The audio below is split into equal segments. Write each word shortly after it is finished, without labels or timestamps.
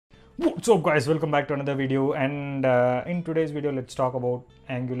What's up guys, welcome back to another video, and in today's video let's talk about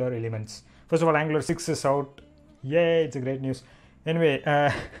Angular elements. First of all, Angular 6 is out. Yay, it's a great news. Anyway,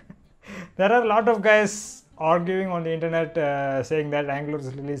 there are a lot of guys arguing on the internet saying that Angular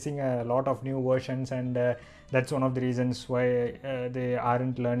is releasing a lot of new versions, and that's one of the reasons why they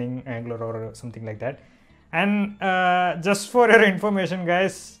aren't learning Angular or something like that. And just for your information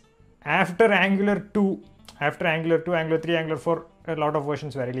guys, after Angular 2, Angular 3, Angular 4, a lot of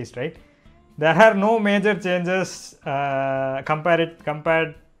versions were released, right? There are no major changes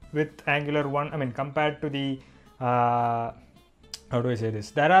compared with Angular 1. I mean, compared to the how do I say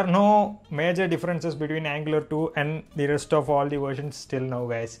this? There are no major differences between Angular 2 and the rest of all the versions still now,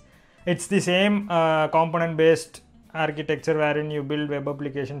 guys. It's the same component-based architecture wherein you build web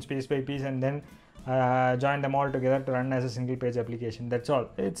applications piece by piece and then join them all together to run as a single page application. That's all.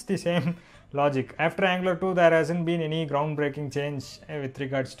 It's the same logic. After Angular 2, there hasn't been any groundbreaking change with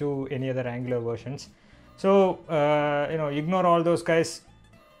regards to any other Angular versions. So ignore all those guys.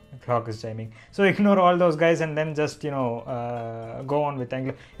 The clock is chiming. So ignore all those guys and then just go on with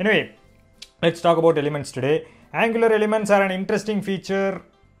Angular. Anyway, let's talk about elements today. Angular elements are an interesting feature,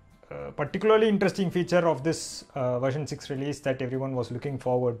 particularly interesting feature of this version 6 release that everyone was looking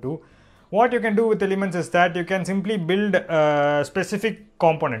forward to. What you can do with elements is that you can simply build a specific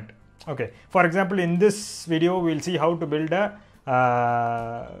component. Okay, for example, in this video we'll see how to build a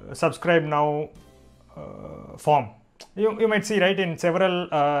subscribe now form. You might see, right, in several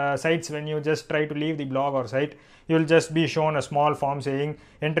sites, when you just try to leave the blog or site, you'll just be shown a small form saying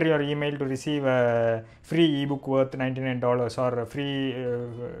enter your email to receive a free ebook worth $99 or a free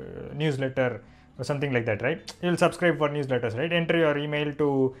newsletter or something like that, right? You'll subscribe for newsletters, right? Enter your email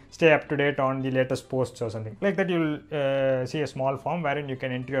to stay up to date on the latest posts or something like that. You'll see a small form wherein you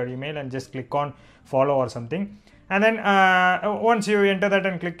can enter your email and just click on follow or something, and then once you enter that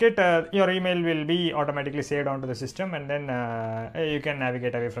and click it, your email will be automatically saved onto the system, and then you can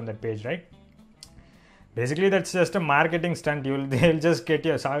navigate away from that page, right? Basically that's just a marketing stunt. They'll just get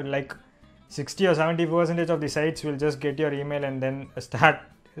your, like 60 or 70% of the sites will just get your email and then start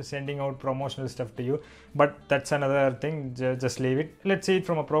sending out promotional stuff to you, but that's another thing. Just leave it. Let's see it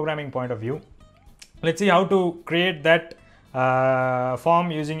from a programming point of view. Let's see how to create that form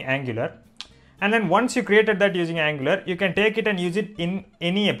using Angular. And then once you created that using Angular, you can take it and use it in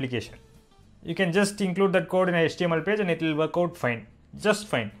any application. You can just include that code in an HTML page and it will work out fine, just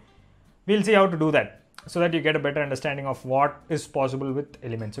fine. We'll see how to do that so that you get a better understanding of what is possible with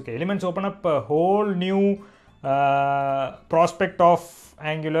elements. Okay, elements open up a whole new prospect of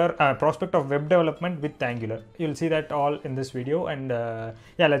Angular, prospect of web development with Angular. You'll see that all in this video, and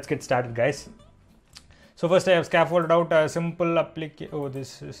yeah, let's get started, guys. So first I have scaffolded out a simple application. Oh,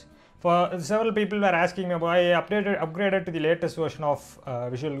 this is for several people were asking me about. I upgraded to the latest version of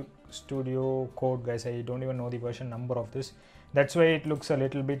Visual Studio Code, guys. I don't even know the version number of this. That's why it looks a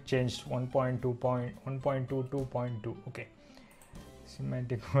little bit changed. 1.22.2. Okay,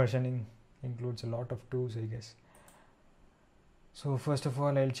 semantic versioning includes a lot of tools, I guess. So first of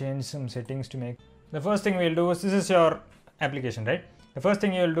all, I'll change some settings to make. The first thing we'll do is, this is your application, right? The first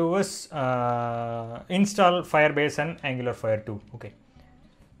thing you'll do is install Firebase and Angular Fire 2. Okay,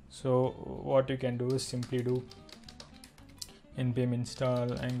 so what you can do is simply do npm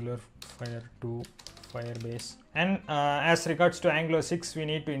install Angular Fire 2 Firebase, and as regards to Angular 6, we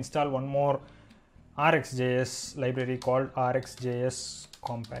need to install one more RxJS library called RxJS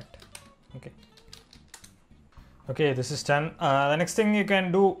compat. Okay, this is done. The next thing you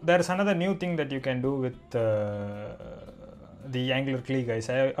can do, there's another new thing that you can do with the Angular CLI, guys.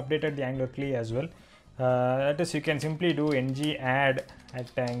 I updated the Angular CLI as well. That is, you can simply do ng add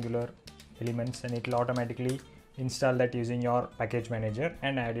at Angular elements, and it will automatically install that using your package manager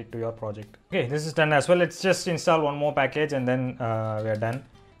and add it to your project. Okay, this is done as well. Let's just install one more package and then we are done.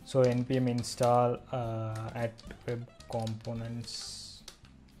 So npm install at web components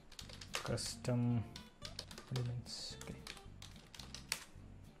custom elements.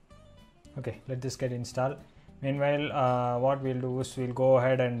 Okay, let this get installed. Meanwhile, what we'll do is we'll go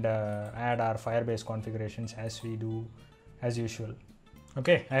ahead and add our Firebase configurations as we do as usual.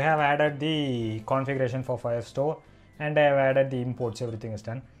 Okay, I have added the configuration for Firestore and I have added the imports. Everything is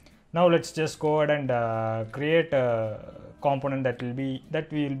done. Now let's just go ahead and create a component that we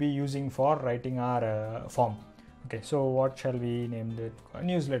will be using for writing our form. Okay, so what shall we name it?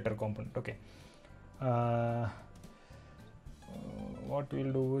 Newsletter component. Okay. What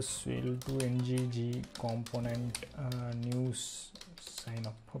we'll do is we'll do ngg component news sign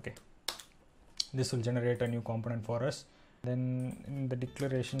up. Okay, this will generate a new component for us. Then in the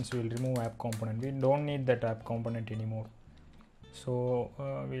declarations we'll remove app component. We don't need that app component anymore. So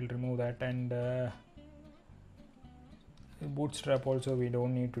we'll remove that, and bootstrap also we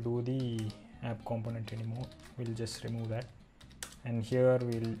don't need to do the app component anymore. We'll just remove that, and here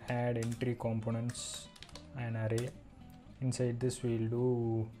we'll add entry components, an array. Inside this we'll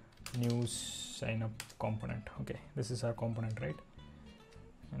do news sign up component. Okay, this is our component, right?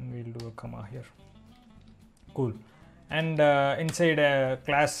 And we'll do a comma here. Cool. And inside a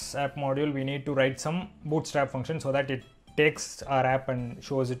class app module we need to write some bootstrap function so that it takes our app and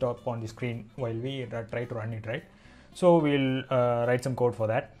shows it up on the screen while we try to run it, right? So we'll write some code for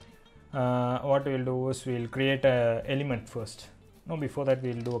that. What we'll do is we'll create a element first. No, before that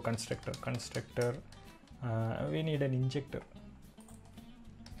we'll do a constructor. We need an injector.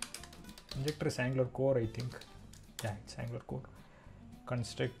 Injector is Angular core, I think. Yeah, it's Angular core.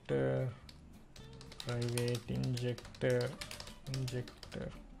 Constructor, private injector.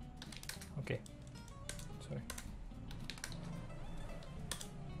 Okay, sorry.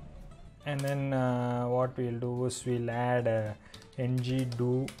 And then what we'll do is we'll add ng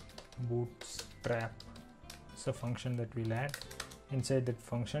do bootstrap. It's a function that we'll add. Inside that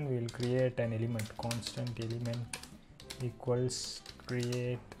function we'll create an element, constant element equals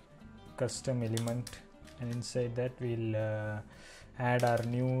create custom element, and inside that we'll add our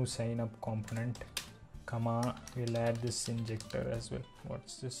new sign up component, comma, we'll add this injector as well.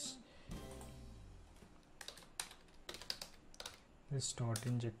 What's this? This dot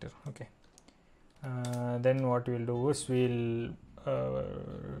injector. Okay. Then what we'll do is we'll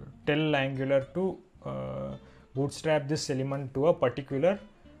tell Angular to bootstrap this element to a particular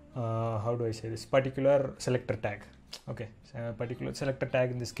how do I say this, particular selector tag. Okay, so particular selector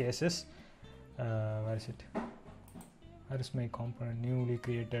tag in this case is where is it? Where is my component? Newly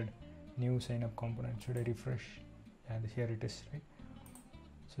created new sign up component. Should I refresh? Yeah, here it is, right?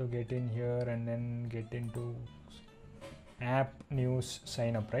 So get in here and then get into app news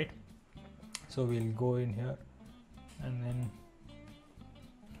sign up, right? So we'll go in here and then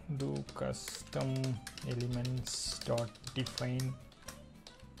do custom elements dot define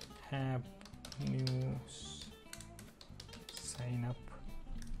app news sign up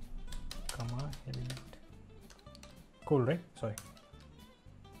comma element. Cool, right? Sorry.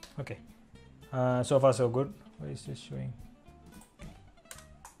 Okay. So far so good. Why is this showing?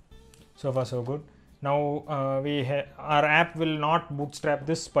 So far so good. Now our app will not bootstrap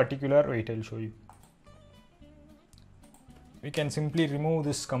this particular. Wait, I'll show you. We can simply remove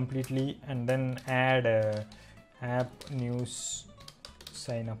this completely and then add app news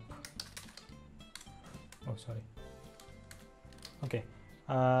sign up. Oh, sorry. Okay.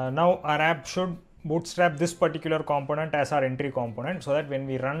 Now our app should bootstrap this particular component as our entry component, so that when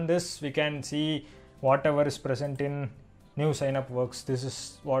we run this we can see whatever is present in new sign up works. This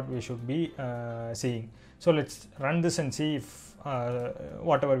is what we should be seeing. So let's run this and see if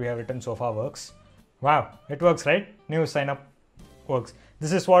whatever we have written so far works. Wow, it works, right? New sign up works.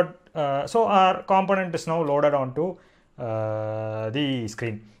 This is what so our component is now loaded onto the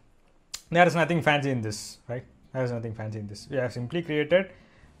screen. There is nothing fancy in this, right? There is nothing fancy in this. We have simply created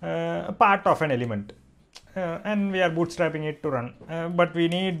a part of an element and we are bootstrapping it to run, but we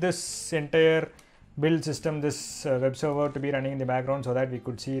need this entire build system, this web server to be running in the background so that we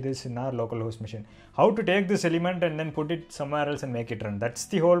could see this in our localhost machine. How to take this element and then put it somewhere else and make it run. That's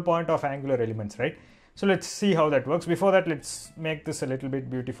the whole point of Angular elements, right? So let's see how that works. Before that, let's make this a little bit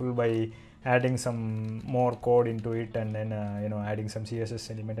beautiful by adding some more code into it and then adding some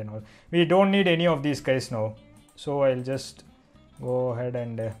CSS element and all. We don't need any of these guys now. So I'll just go ahead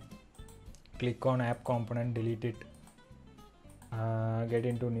and click on app component, delete it, get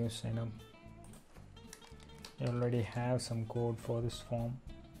into new sign up. I already have some code for this form,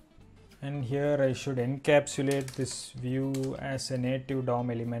 and here I should encapsulate this view as a native DOM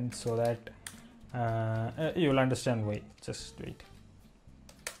element so that you'll understand why. Just wait.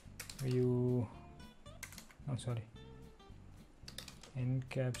 View, oh sorry,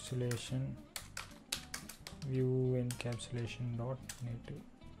 encapsulation, view encapsulation dot native.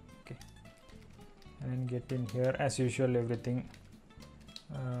 Okay, and then get in here as usual everything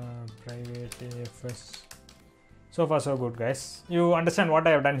private AFS. So far so good, guys. You understand what I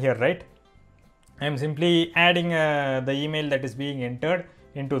have done here, right? I am simply adding the email that is being entered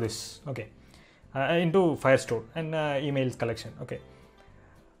into this, okay, into Firestore and emails collection. Okay,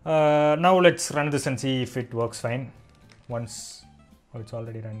 now let's run this and see if it works fine. Once, oh, it's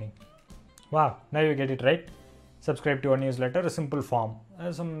already running. Wow, now you get it, right? Subscribe to our newsletter, a simple form,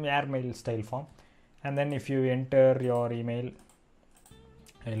 some Airmail style form, and then if you enter your email,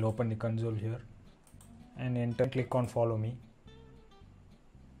 I'll open the console here and enter, click on follow me,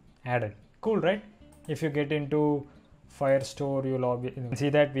 added. Cool, right? If you get into Firestore, you'll see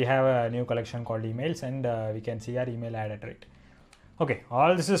that we have a new collection called emails, and we can see our email added, right? Okay,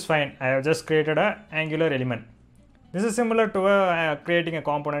 all this is fine. I have just created a Angular element. This is similar to creating a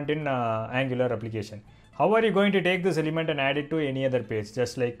component in Angular application. How are you going to take this element and add it to any other page,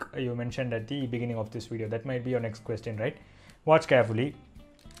 just like you mentioned at the beginning of this video? That might be your next question, right? Watch carefully.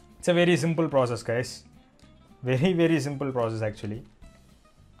 It's a very simple process, guys. Very simple process actually.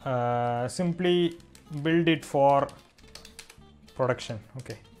 Simply build it for production.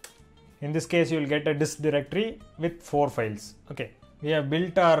 Okay, in this case you will get a disk directory with 4 files. Okay, we have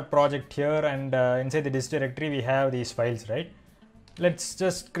built our project here, and inside the disk directory we have these files, right? Let's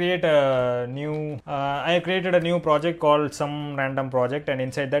just create a new I created a new project called some random project, and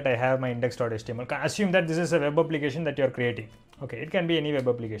inside that I have my index.html. Assume that this is a web application that you are creating. Okay, it can be any web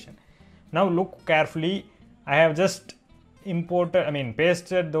application. Now look carefully. I have just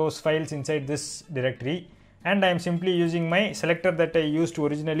pasted those files inside this directory, and I am simply using my selector that I used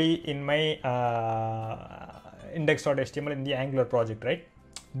originally in my index.html in the Angular project, right?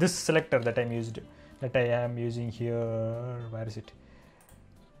 This selector that I am using here. Where is it?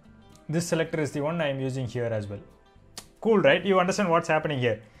 This selector is the one I am using here as well. Cool, right? You understand what's happening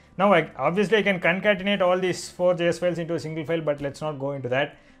here. Now obviously I can concatenate all these 4 JS files into a single file, but let's not go into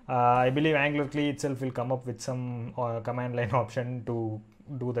that. I believe Angular CLI itself will come up with some command line option to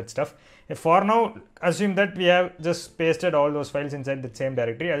do that stuff. For now, assume that we have just pasted all those files inside the same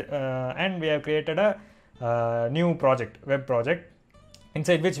directory, and we have created a new project, web project,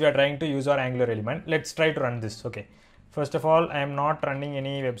 inside which we are trying to use our Angular element. Let's try to run this. Okay, first of all, I am not running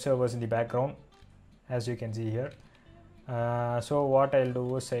any web servers in the background, as you can see here. So what I'll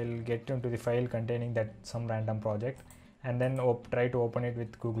do is I'll get into the file containing that some random project, and then try to open it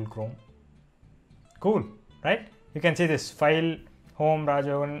with Google Chrome. Cool, right? You can see this file home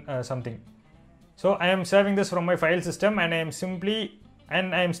Rajavan something. So I am serving this from my file system, and I am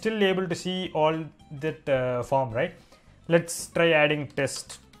still able to see all that form, right? Let's try adding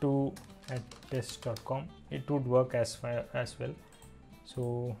test to at test.com. It would work as well.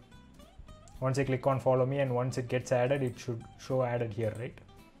 So once I click on follow me, and once it gets added, it should show added here, right?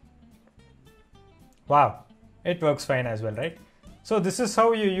 Wow, it works fine as well, right? So this is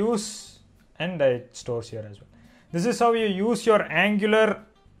how you use, and it stores here as well. This is how you use your Angular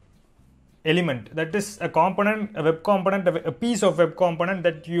element. That is a component, a web component, a piece of web component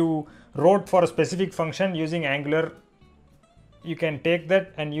that you wrote for a specific function using Angular. You can take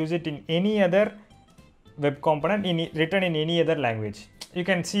that and use it in any other web component written in any other language. You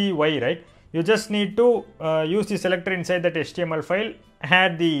can see why, right? You just need to use the selector inside that HTML file,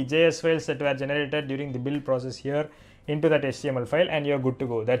 add the JS files that were generated during the build process here into that HTML file, and you're good to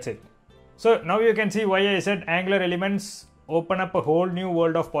go. That's it. So now you can see why I said Angular elements open up a whole new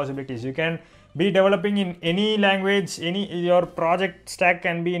world of possibilities. You can be developing in any language, your project stack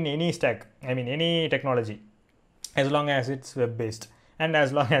can be in any stack, any technology, as long as it's web based, and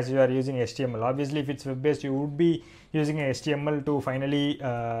as long as you are using HTML. Obviously, if it's web based, you would be using HTML to finally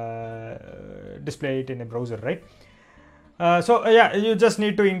display it in a browser, right? You just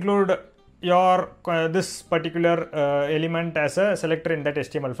need to include your this particular element as a selector in that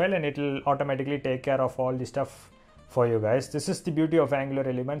HTML file, and it will automatically take care of all the stuff for you guys. This is the beauty of Angular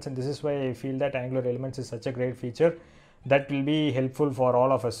elements, and this is why I feel that Angular elements is such a great feature that will be helpful for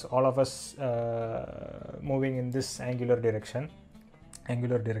all of us moving in this Angular direction.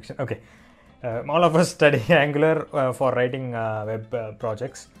 Okay, all of us study Angular for writing web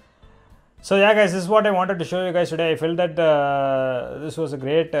projects. So yeah guys, this is what I wanted to show you guys today. I felt that this was a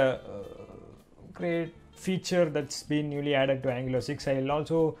great feature that's been newly added to Angular 6. I'll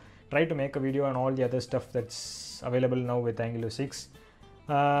also try to make a video on all the other stuff that's available now with Angular 6.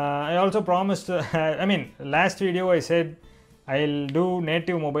 I also promised, last video I said I'll do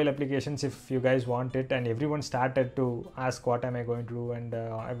native mobile applications if you guys want it, and everyone started to ask what am I going to do, and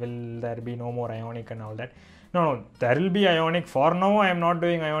will there be no more Ionic and all that. No, there will be Ionic. For now I am not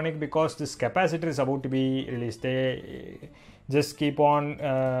doing Ionic because this capacitor is about to be released. They just keep on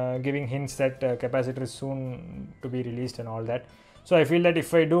giving hints that capacitor is soon to be released and all that. So I feel that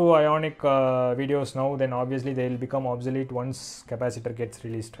if I do Ionic videos now, then obviously they will become obsolete once capacitor gets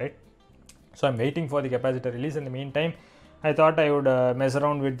released, right? So I'm waiting for the capacitor release. In the meantime, I thought I would mess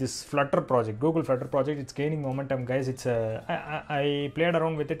around with this Flutter project, Google Flutter project. It's gaining momentum, guys. It's I played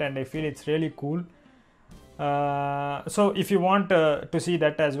around with it and I feel it's really cool. So if you want to see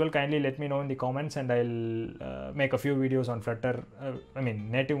that as well, kindly let me know in the comments, and I'll make a few videos on Flutter,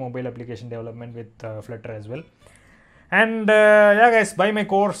 native mobile application development with Flutter as well. And yeah guys, buy my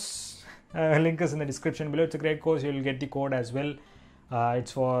course, link is in the description below. It's a great course. You'll get the code as well.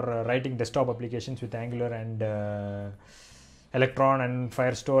 It's for writing desktop applications with Angular and Electron and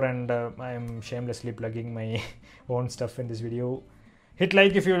Firestore, and I'm shamelessly plugging my own stuff in this video. Hit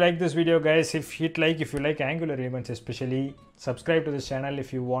like if you like this video, guys. Hit like if you like Angular elements, especially. Subscribe to this channel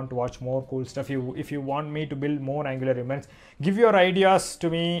if you want to watch more cool stuff. If you want me to build more Angular elements, give your ideas to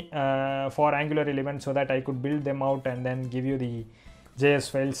me for Angular elements so that I could build them out and then give you the JS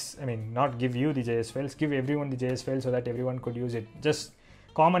files. I mean, not give you the JS files, give everyone the JS files so that everyone could use it. Just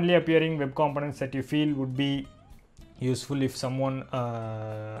commonly appearing web components that you feel would be useful if someone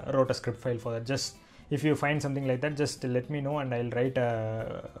wrote a script file for that. Just if you find something like that, just let me know and I'll write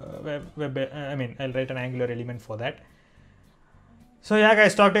I'll write an Angular element for that. So yeah,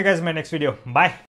 guys, talk to you guys in my next video. Bye.